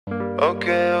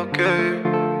Okay,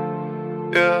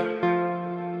 yeah,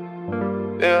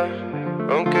 yeah,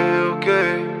 okay,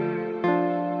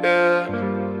 yeah.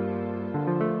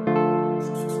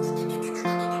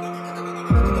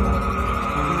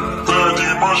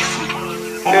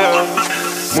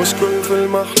 مشكل في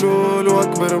المحلول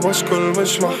واكبر مشكل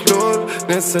مش محلول.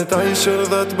 ناس تعيش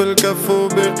رضات بالكف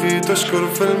وباقي تشكر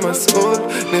في المسؤول.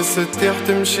 ناس تتيح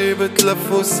تمشي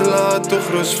بتلف والسلعة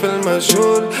تخرج في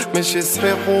المجهول. ماشي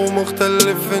صحيح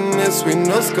ومختلف في الناس وين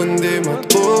نسكن ديما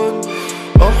تقول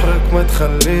اخرك ما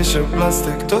تخليش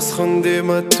بلاستيك تسخن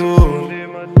ديما تقول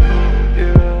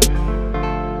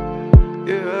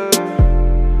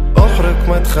اخرك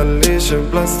ما تخليش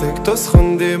بلاستيك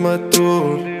تسخن ديما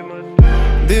تقول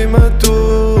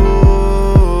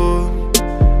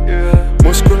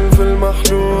مشكل في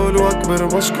المحلول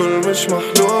واكبر مشكل مش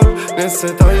محلول. ناس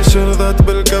تعيش رضات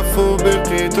بالكف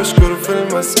وباقي تشكر في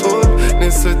المسؤول.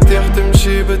 ناس تتيح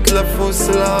تمشي بتلف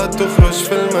والسلعة تخرج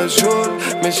في المجهول.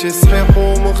 ماشي صحيح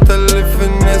ومختلف في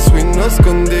الناس وين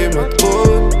نسكن ديما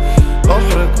تقول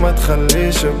اخرك ما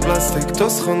تخليش بلاستيك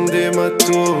تسخن ديما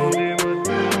تقول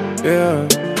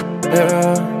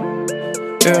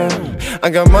I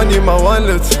got money my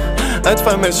wallet.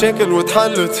 ادفع مشاكل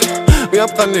وتحلت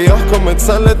ويبقى اللي يحكم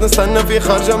متسلط. نستنى في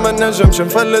خارجة ما نجمش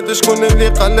نفلت. شكون اللي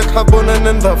قالك حبونا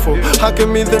ننضفو؟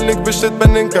 حاكم يذلك باش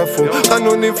تتبنى نكفو.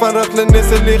 قانوني يفرق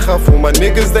للناس اللي يخافوا. ما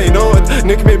niggas they know it.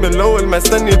 نكمي من الاول ما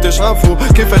استني تشعفو.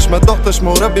 كيفاش ما تحطش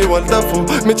مربي والتفو.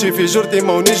 متشي في جرتي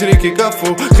ما ونجري كي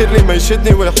كفو. خير لي ما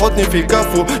يشدني ويحطني في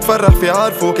كفو. تفرح في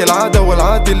عارفو كالعادة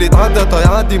والعادي اللي تعدى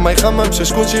طيعادي. ما يخممش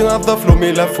شكون شي ينظفلو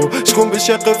ملفو. شكون باش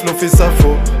يقفلو في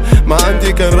صفو. ما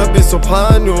عندي كان ربي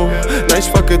سبحانه. نعيش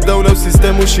فك الدولة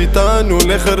وسيستم وشيطان.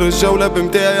 والاخر الجولة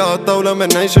بمتاعي عالطاولة ما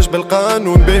نعيشش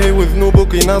بالقانون. باهي وذنوبو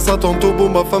كي ناصة تنطوبو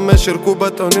ما فماش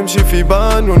ركوبة ونمشي في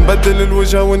بان. ونبدل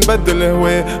الوجه ونبدل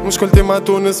الهواه. مشكلتي مع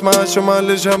تونس ما عادش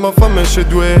معالجها ما فماش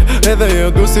دواء. هذا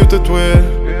يدوسي وتتواه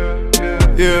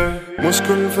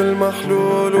مشكل في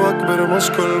المحلول واكبر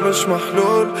مشكل مش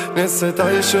محلول. ناس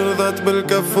تعيش رضات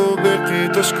بالكف وباقي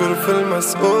تشكر في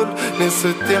المسؤول. ناس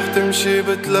تتيح تمشي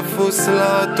بتلف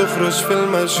والسلعة تخرج في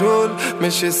المجهول.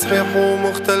 ماشي صحيح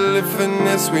ومختلف في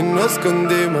الناس وين نسكن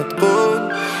ديما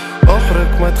تقول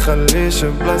اخرك ما تخليش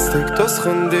بلاستيك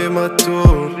تسخن ديما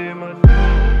تقول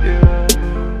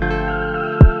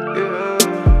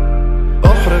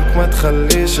اخرك ما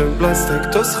تخليش بلاستيك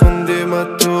تسخن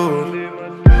ديما تقول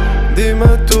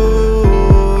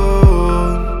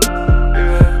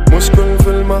مشكل في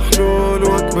المحلول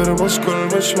واكبر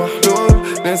مشكل مش محلول.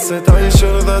 ناس تعيش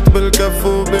رضات بالكف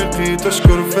وباقي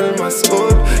تشكر في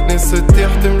المسؤول. ناس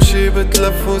تتيح تمشي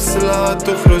بتلف والسلعة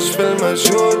تخرج في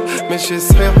المجهول. ماشي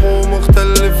صحيح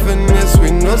ومختلف في الناس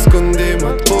وين نسكن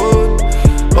ديما تقول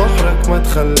اخرك ما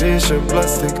تخليش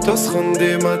بلاستيك تسخن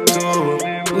ديما تقول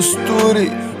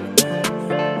اسطوري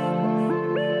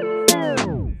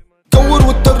كور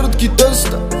وتطرد كي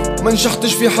تستا. ما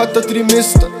نجحتش في حتى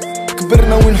تريميستا.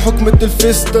 كبرنا وين حكمت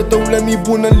الفيستا. دولة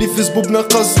ميبونا اللي في زبوبنا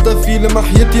قصدا. فيلم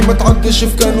حياتي ما تعدش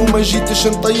في كانو. ما جيتش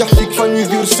نطيح فيك فاني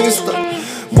ذيور سيستا.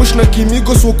 مشنا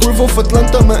كيميغوس وكولفو في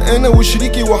اتلانتا. ما انا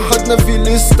وشريكي وحدنا في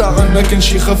ليستا. عنا كان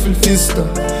شيخة في الفيستا.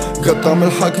 قطع من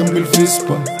الحاكم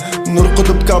بالفيسبا.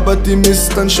 نرقد بكعباتي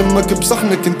ميستا. نشمك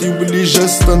بصحنك انتي واللي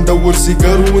جاستا. ندور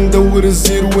سيجارو وندور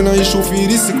الزيرو. ونعيشو في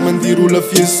ريسك ما نديرو لا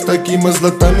فيستا. كيما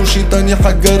زلطان وشيطاني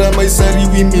حقارة. ما يساري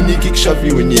ويميني كيك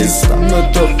شافي ونيستا.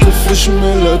 ما توقفش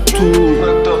ملاتو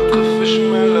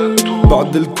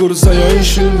بعد الكرسة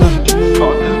يعيش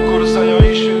المهبول.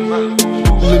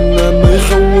 لنا ما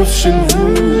يخوفش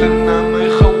الفول.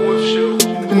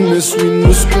 الناس وين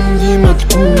نسكن ديما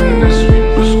تكون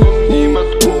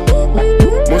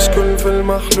مشكل في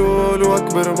المحلول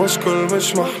واكبر مشكل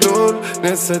مش محلول.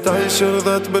 ناس تعيش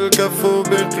رضات بالكف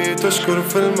وباقي تشكر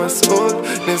في المسؤول.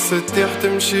 ناس تتيح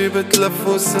تمشي بتلف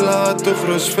والسلعة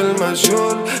تخرج في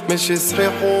المجهول. ماشي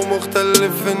صحيح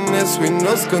ومختلف في الناس وين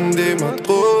نسكن ديما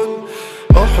تقول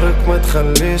اخرك ما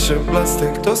تخليش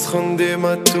بلاستيك تسخن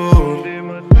ديما تقول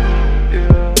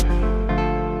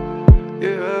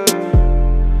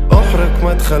اخرك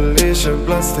ما تخليش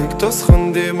بلاستيك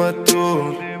تسخن ديما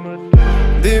تقول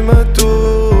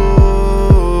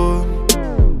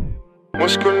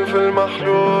مشكل في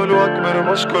المحلول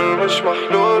واكبر مشكل مش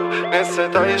محلول. ناس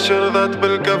تعيش رضات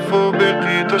بالكف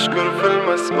وباقي تشكر في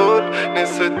المسؤول.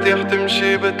 ناس تتيح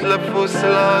تمشي بتلف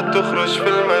والسلعة تخرج في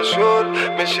المجهول.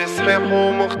 ماشي صحيح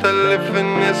ومختلف في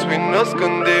الناس وين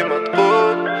نسكن ديما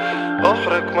تقول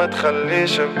اخرك ما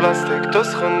تخليش بلاستيك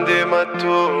تسخن ديما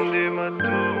تقول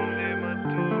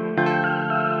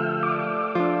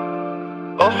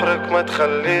اخرك ما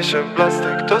تخليش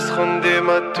بلاستيك تسخن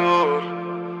ديما تقول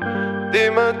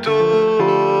ديما توه